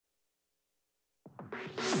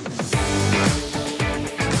Good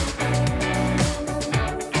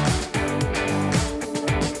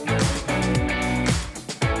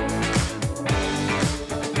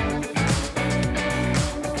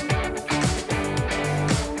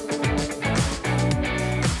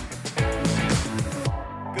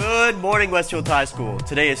morning, Westfield High School.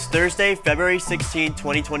 Today is Thursday, February 16,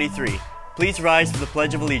 2023. Please rise for the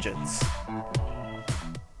Pledge of Allegiance.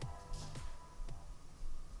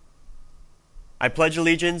 I pledge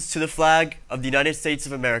allegiance to the flag of the United States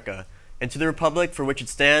of America and to the republic for which it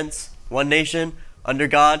stands, one nation, under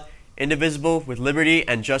God, indivisible, with liberty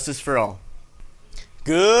and justice for all.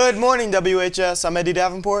 Good morning, WHS. I'm Eddie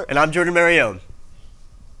Davenport. And I'm Jordan Marione.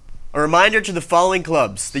 A reminder to the following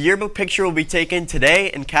clubs. The yearbook picture will be taken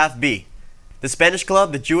today in CAF B. The Spanish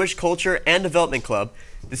Club, the Jewish Culture and Development Club,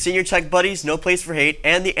 the Senior Tech Buddies, No Place for Hate,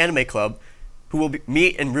 and the Anime Club, who will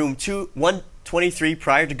meet in room 123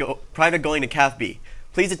 prior to going to CAF B.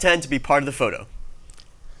 Please attend to be part of the photo.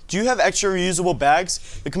 Do you have extra reusable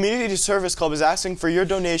bags? The Community Service Club is asking for your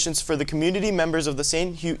donations for the community members of the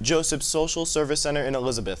St. Joseph's Social Service Center in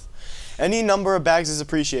Elizabeth. Any number of bags is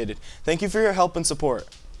appreciated. Thank you for your help and support.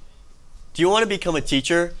 Do you want to become a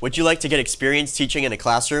teacher? Would you like to get experience teaching in a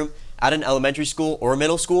classroom, at an elementary school or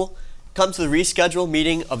middle school? Come to the rescheduled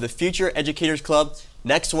meeting of the Future Educators Club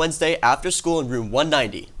next Wednesday after school in room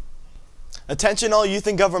 190. Attention all youth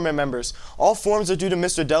and government members. All forms are due to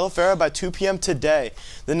Mr. Della Fera by 2 p.m. today.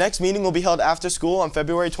 The next meeting will be held after school on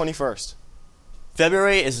February 21st.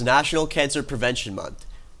 February is National Cancer Prevention Month.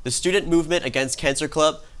 The Student Movement Against Cancer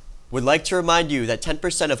Club would like to remind you that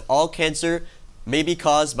 10% of all cancer may be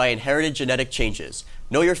caused by inherited genetic changes.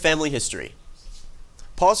 Know your family history.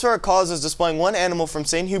 Pause for a Cause is displaying one animal from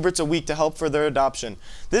St. Hubert's a week to help for their adoption.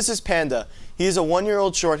 This is Panda. He is a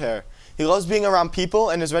 1-year-old shorthair. He loves being around people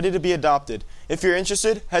and is ready to be adopted. If you're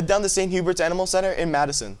interested, head down to St. Hubert's Animal Center in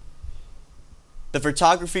Madison. The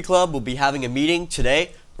Photography Club will be having a meeting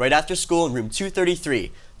today right after school in room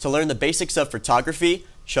 233 to learn the basics of photography,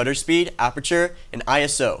 shutter speed, aperture, and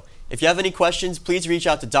ISO. If you have any questions, please reach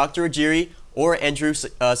out to Dr. Ajiri or Andrew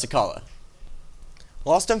Sakala.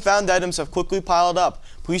 Lost and found items have quickly piled up.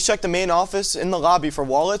 Please check the main office in the lobby for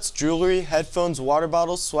wallets, jewelry, headphones, water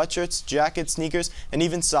bottles, sweatshirts, jackets, sneakers, and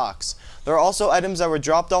even socks. There are also items that were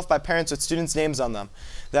dropped off by parents with students' names on them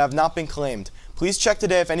that have not been claimed. Please check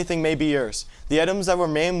today if anything may be yours. The items that were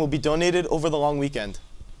named will be donated over the long weekend.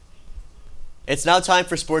 It's now time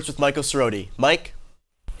for Sports with Michael Soroti. Mike?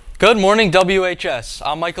 Good morning, WHS.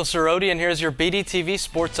 I'm Michael Soroti, and here's your BDTV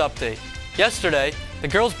Sports Update. Yesterday, the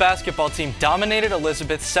girls basketball team dominated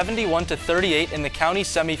Elizabeth 71-38 in the county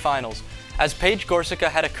semifinals, as Paige Gorsica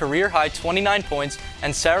had a career-high 29 points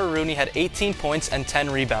and Sarah Rooney had 18 points and 10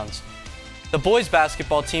 rebounds. The boys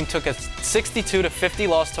basketball team took a 62-50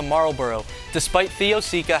 loss to Marlborough, despite Theo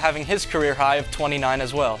Sika having his career high of 29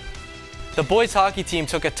 as well. The boys hockey team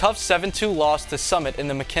took a tough 7-2 loss to Summit in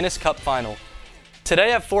the McInnes Cup final.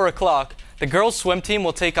 Today at 4 o'clock, the girls' swim team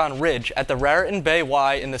will take on Ridge at the Raritan Bay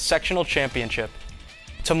Y in the sectional championship.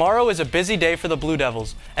 Tomorrow is a busy day for the Blue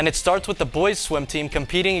Devils, and it starts with the boys' swim team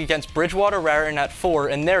competing against Bridgewater Raritan at 4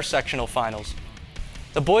 in their sectional finals.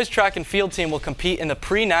 The boys' track and field team will compete in the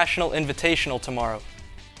pre-national invitational tomorrow.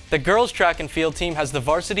 The girls' track and field team has the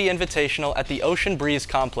varsity invitational at the Ocean Breeze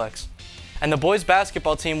complex. And the boys'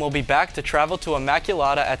 basketball team will be back to travel to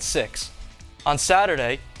Immaculata at 6. On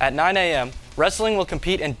Saturday, at 9 a.m., wrestling will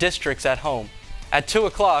compete in districts at home. At 2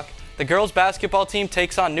 o'clock, the girls' basketball team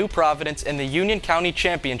takes on New Providence in the Union County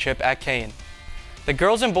Championship at Kane. The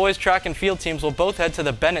girls and boys' track and field teams will both head to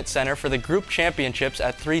the Bennett Center for the group championships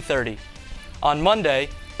at 3:30. On Monday,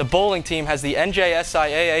 the bowling team has the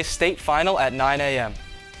NJSIAA State Final at 9 a.m.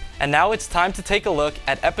 And now it's time to take a look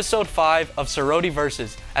at Episode 5 of Soroti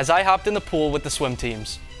Versus, as I hopped in the pool with the swim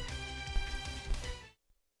teams.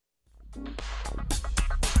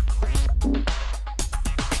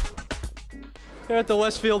 Here at the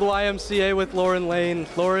Westfield YMCA with Lauren Lane.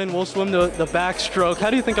 Lauren, we'll swim the backstroke. How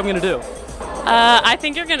do you think I'm going to do? I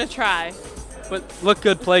think you're going to try. But look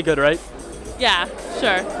good, play good, right? Yeah,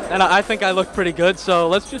 sure. And I think I look pretty good, so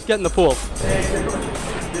let's just get in the pool.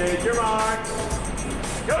 Take your mark.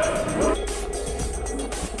 Go!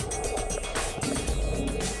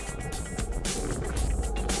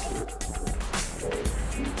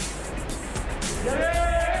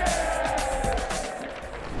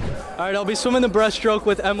 All right, I'll be swimming the breaststroke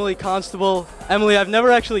with Emily Constable. Emily, I've never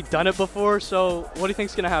actually done it before, so what do you think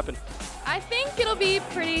is going to happen? I think it'll be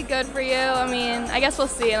pretty good for you. I mean, I guess we'll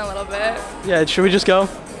see in a little bit. Yeah, should we just go?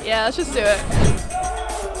 Yeah, let's just do it.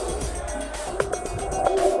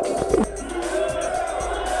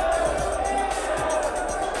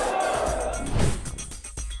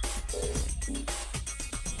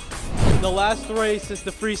 The last race is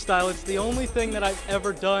the freestyle. It's the only thing that I've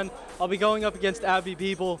ever done. I'll be going up against Abby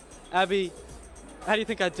Biebel. Abby, how do you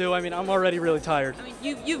think I do? I mean, I'm already really tired. I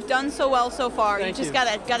mean, you've done so well so far. Thank you you.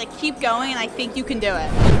 just gotta keep going, and I think you can do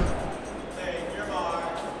it.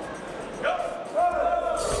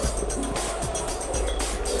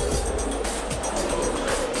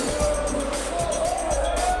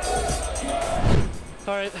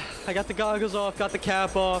 All right, I got the goggles off, got the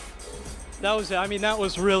cap off. That was it. I mean, that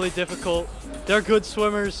was really difficult. They're good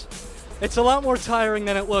swimmers. It's a lot more tiring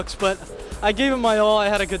than it looks, but I gave it my all. I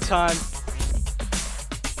had a good time.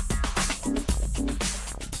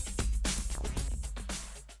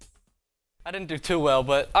 I didn't do too well,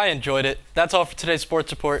 but I enjoyed it. That's all for today's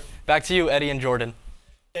sports report. Back to you, Eddie and Jordan.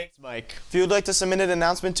 Thanks, Mike. If you would like to submit an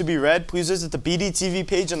announcement to be read, please visit the BDTV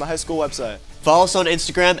page on the high school website. Follow us on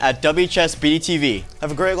Instagram at WHSBDTV.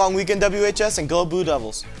 Have a great long weekend, WHS, and go Blue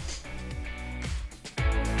Devils.